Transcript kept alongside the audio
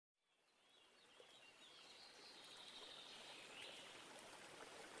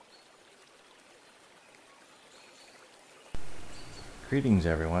Greetings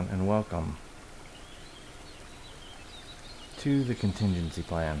everyone and welcome to the contingency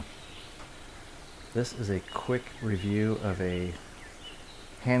plan. This is a quick review of a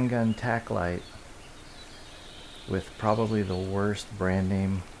handgun tack light with probably the worst brand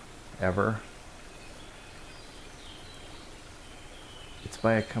name ever. It's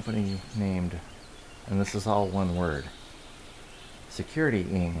by a company named, and this is all one word, Security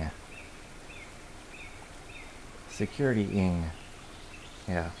Ing. Security Ing.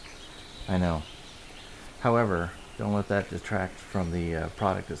 Yeah, I know. However, don't let that detract from the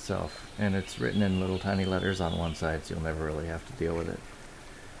product itself. And it's written in little tiny letters on one side, so you'll never really have to deal with it.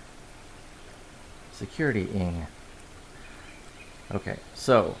 Security Ing. Okay,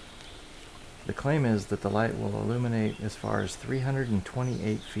 so the claim is that the light will illuminate as far as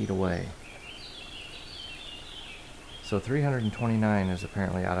 328 feet away. So 329 is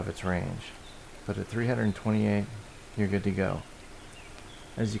apparently out of its range. But at 328, you're good to go.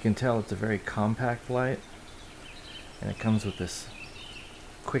 As you can tell, it's a very compact light, and it comes with this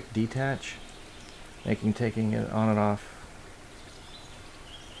quick detach, making taking it on and off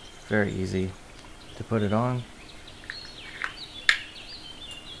very easy. To put it on,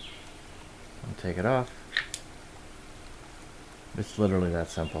 and take it off. It's literally that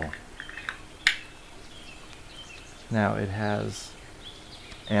simple. Now it has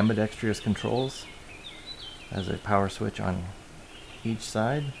ambidextrous controls, has a power switch on each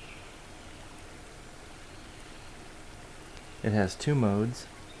side. It has two modes,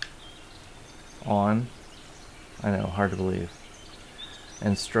 on, I know, hard to believe,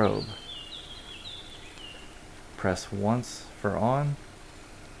 and strobe. Press once for on,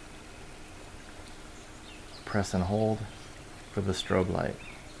 press and hold for the strobe light.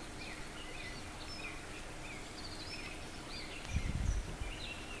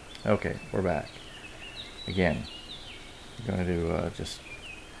 Okay, we're back. Again, I'm going to just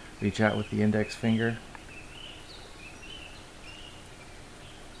reach out with the index finger,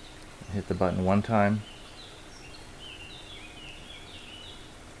 hit the button one time,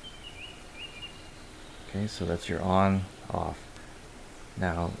 okay, so that's your on, off.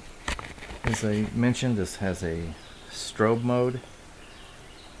 Now, as I mentioned, this has a strobe mode.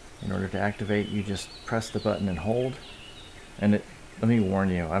 In order to activate, you just press the button and hold, and let me warn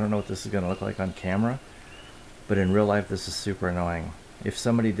you, I don't know what this is going to look like on camera, but in real life this is super annoying. If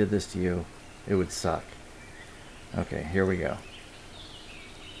somebody did this to you, it would suck. Okay, here we go.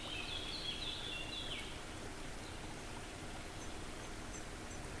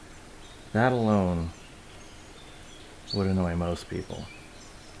 That alone would annoy most people.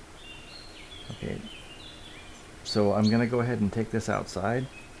 Okay, so I'm going to go ahead and take this outside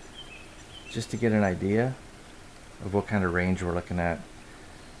just to get an idea of what kind of range we're looking at.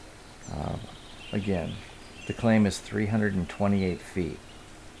 Again, the claim is 328 feet.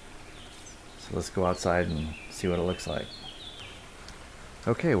 So let's go outside and see what it looks like.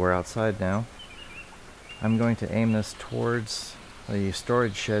 Okay, we're outside now. I'm going to aim this towards the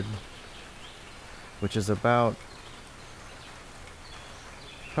storage shed, which is about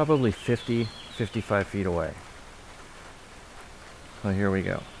probably 55 feet away. So here we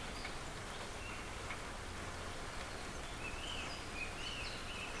go.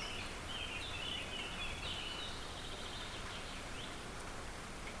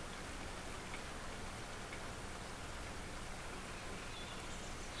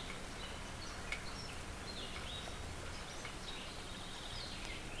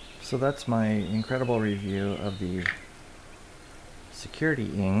 So that's my incredible review of the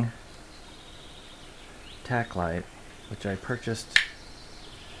Security Ing tack light, which I purchased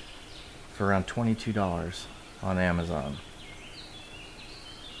for around $22 on Amazon.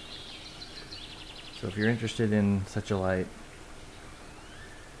 So if you're interested in such a light,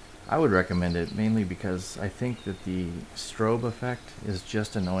 I would recommend it, mainly because I think that the strobe effect is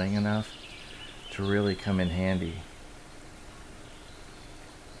just annoying enough to really come in handy.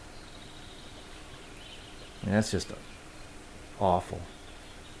 And that's just awful.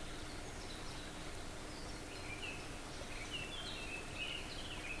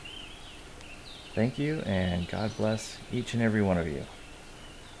 Thank you, and God bless each and every one of you.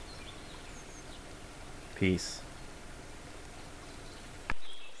 Peace.